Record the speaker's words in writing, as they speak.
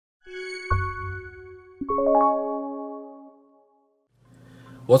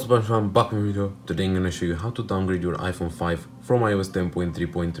What's up, I'm back in a video. Today I'm going to show you how to downgrade your iPhone 5 from iOS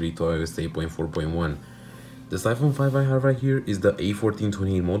 10.3.3 to iOS 8.4.1. This iPhone 5 I have right here is the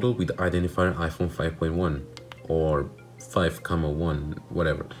A1428 model with identifier iPhone 5.1 or 5,1,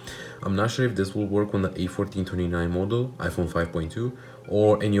 whatever. I'm not sure if this will work on the A1429 model, iPhone 5.2,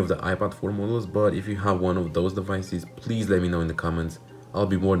 or any of the iPad 4 models, but if you have one of those devices, please let me know in the comments. I'll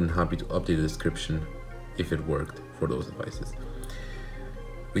be more than happy to update the description if it worked for those devices.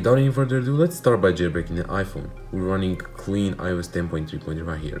 Without any further ado, let's start by jailbreaking the iPhone. We're running clean iOS 10.3.3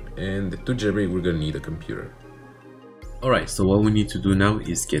 right here, and to jailbreak we're gonna need a computer. Alright, so what we need to do now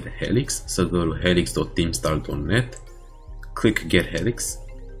is get Helix. So go to helix.teamstart.net, click get Helix,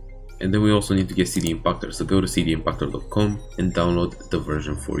 and then we also need to get Cydia Impactor. So go to cydiaimpactor.com and download the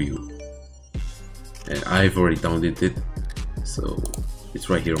version for you. And I've already downloaded it, so it's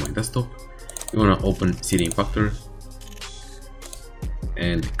right here on my desktop. You wanna open Cydia Impactor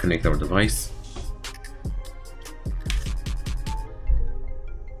and connect our device.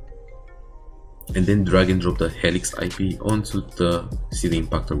 And then drag and drop the Helix IP onto the Cydia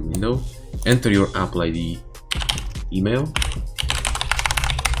Impactor window. Enter your Apple ID email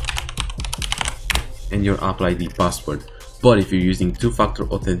and your Apple ID password. But if you're using two-factor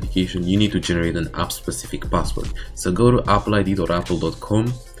authentication, you need to generate an app-specific password. So go to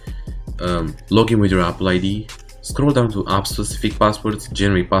appleid.apple.com, log in with your Apple ID, scroll down to app-specific passwords,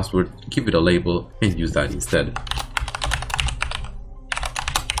 generate password, give it a label, and use that instead.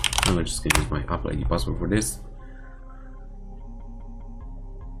 I'm just gonna use my Apple ID password for this.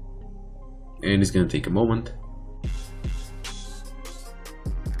 And it's gonna take a moment.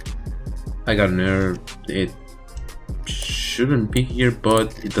 I got an error. It shouldn't be here,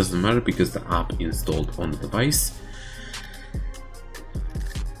 but it doesn't matter because the app installed on the device.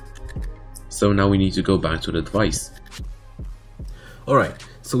 So now we need to go back to the device. Alright,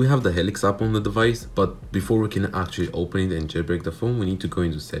 so we have the Helix app on the device, but before we can actually open it and jailbreak the phone, we need to go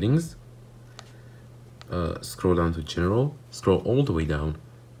into settings, scroll down to general, scroll all the way down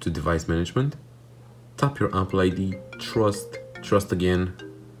to device management, tap your Apple ID, trust again,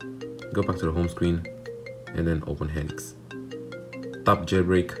 go back to the home screen, and then open Helix. Tap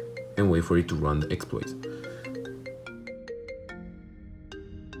jailbreak and wait for it to run the exploits.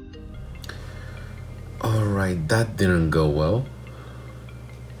 Alright, that didn't go well,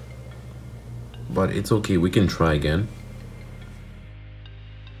 but it's okay, we can try again.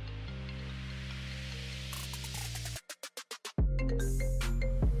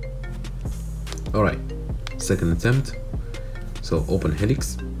 Alright, second attempt. So open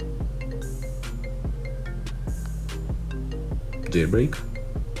Helix, jailbreak.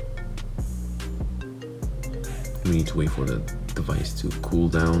 We need to wait for the device to cool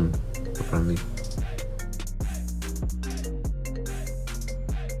down apparently.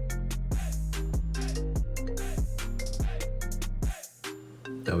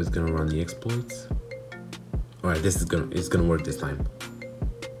 Now it's gonna run the exploits. Alright, it's gonna work this time.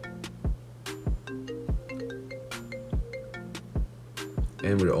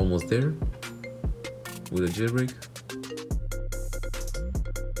 And we're almost there with a jailbreak.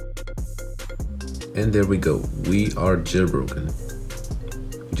 And there we go, we are jailbroken.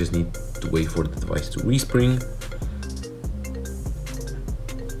 We just need to wait for the device to respring.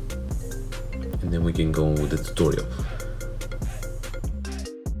 And then we can go on with the tutorial.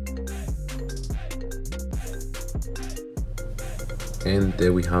 And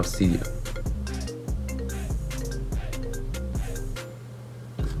there we have Cydia.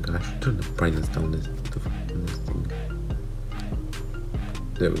 I should turn the brightness down this thing.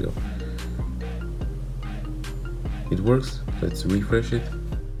 There we go. It works. Let's refresh it.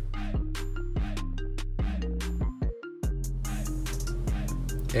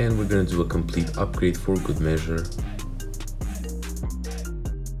 And we're gonna do a complete upgrade for good measure.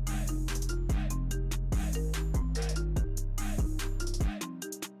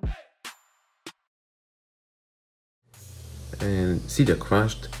 And Cydia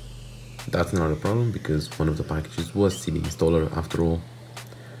crashed. That's not a problem because one of the packages was Cydia installer after all.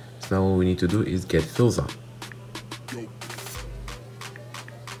 So now what we need to do is get Filza.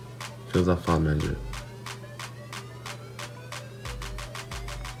 Filza file manager.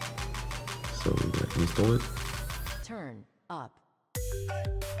 So we're gonna install it. Turn up.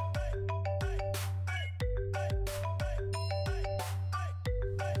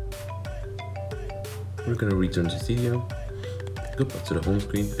 We're gonna return to Cydia. Go back to the home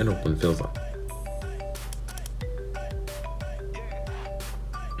screen and open Filza.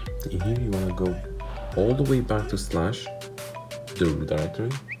 In here you wanna go all the way back to slash the root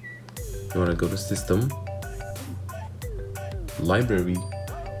directory You want to go to System, Library,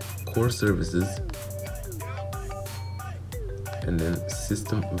 Core Services, and then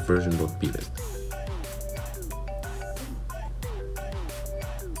System version.plist.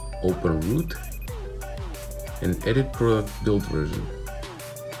 Open root and edit product build version.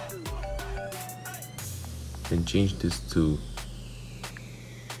 And change this to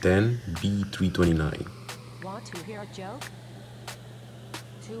 10B329. Want to hear a joke?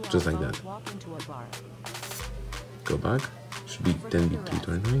 Just like that. Walk into a bar. Go back, should be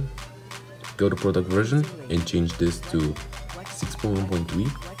 10B329. Go to product version and change this to 6.1.3.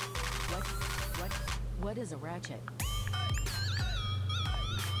 What is a ratchet?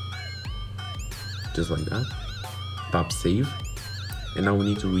 Just like that. Tap save. And now we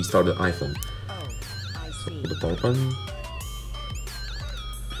need to restart the iPhone. Oh, I see. Put the power button.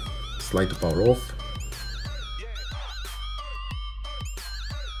 Slide the power off.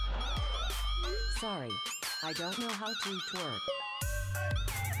 Sorry, I don't know how to twerk.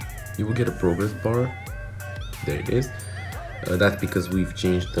 You will get a progress bar. There it is. That's because we've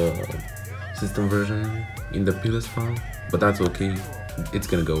changed the system version in the plist file, but that's okay. It's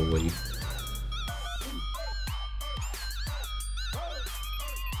gonna go away.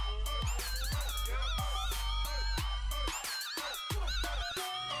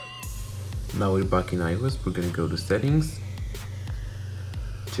 Now we're back in iOS. We're gonna go to Settings,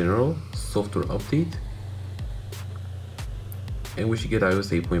 General, Software Update, and we should get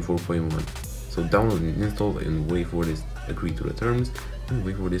iOS 8.4.1. So download and install and wait for this, agree to the terms, and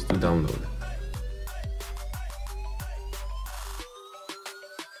wait for this to download.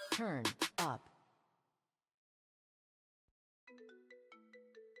 Turn up.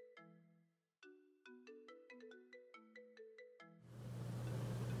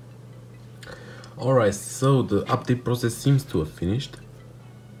 Alright, so the update process seems to have finished.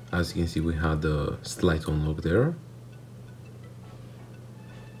 As you can see, we had the slight unlock there.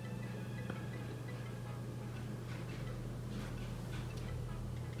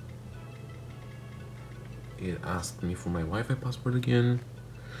 It asked me for my Wi-Fi password again.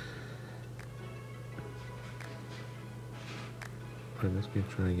 Alright,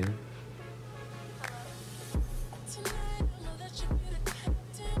 let's try again.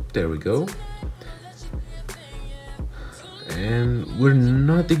 There we go. And we're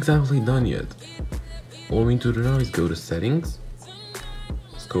not exactly done yet. All we need to do now is go to Settings,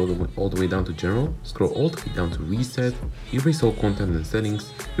 scroll all the way down to General, scroll all the way down to Reset, erase all content and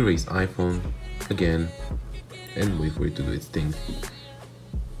settings, erase iPhone again, and wait for it to do its thing.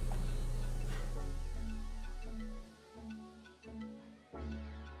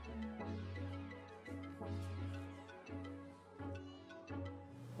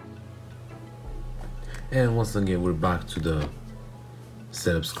 And once again, we're back to the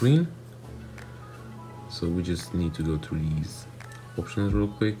setup screen. So we just need to go through these options real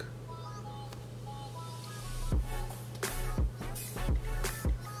quick.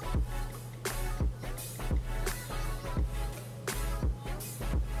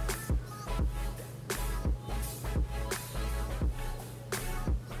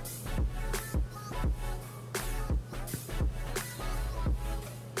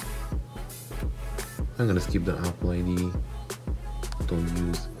 I'm gonna skip the Apple ID, don't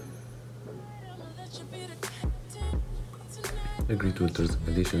use. Agree to the terms and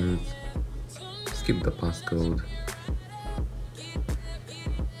conditions, skip the passcode,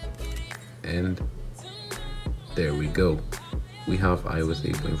 and there we go. We have iOS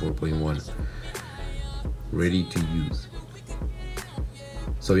 8.4.1 ready to use.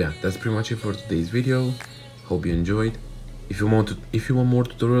 So yeah, that's pretty much it for today's video. Hope you enjoyed. If you want more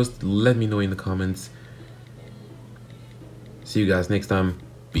tutorials, let me know in the comments. See you guys next time.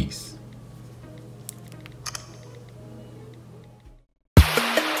 Peace.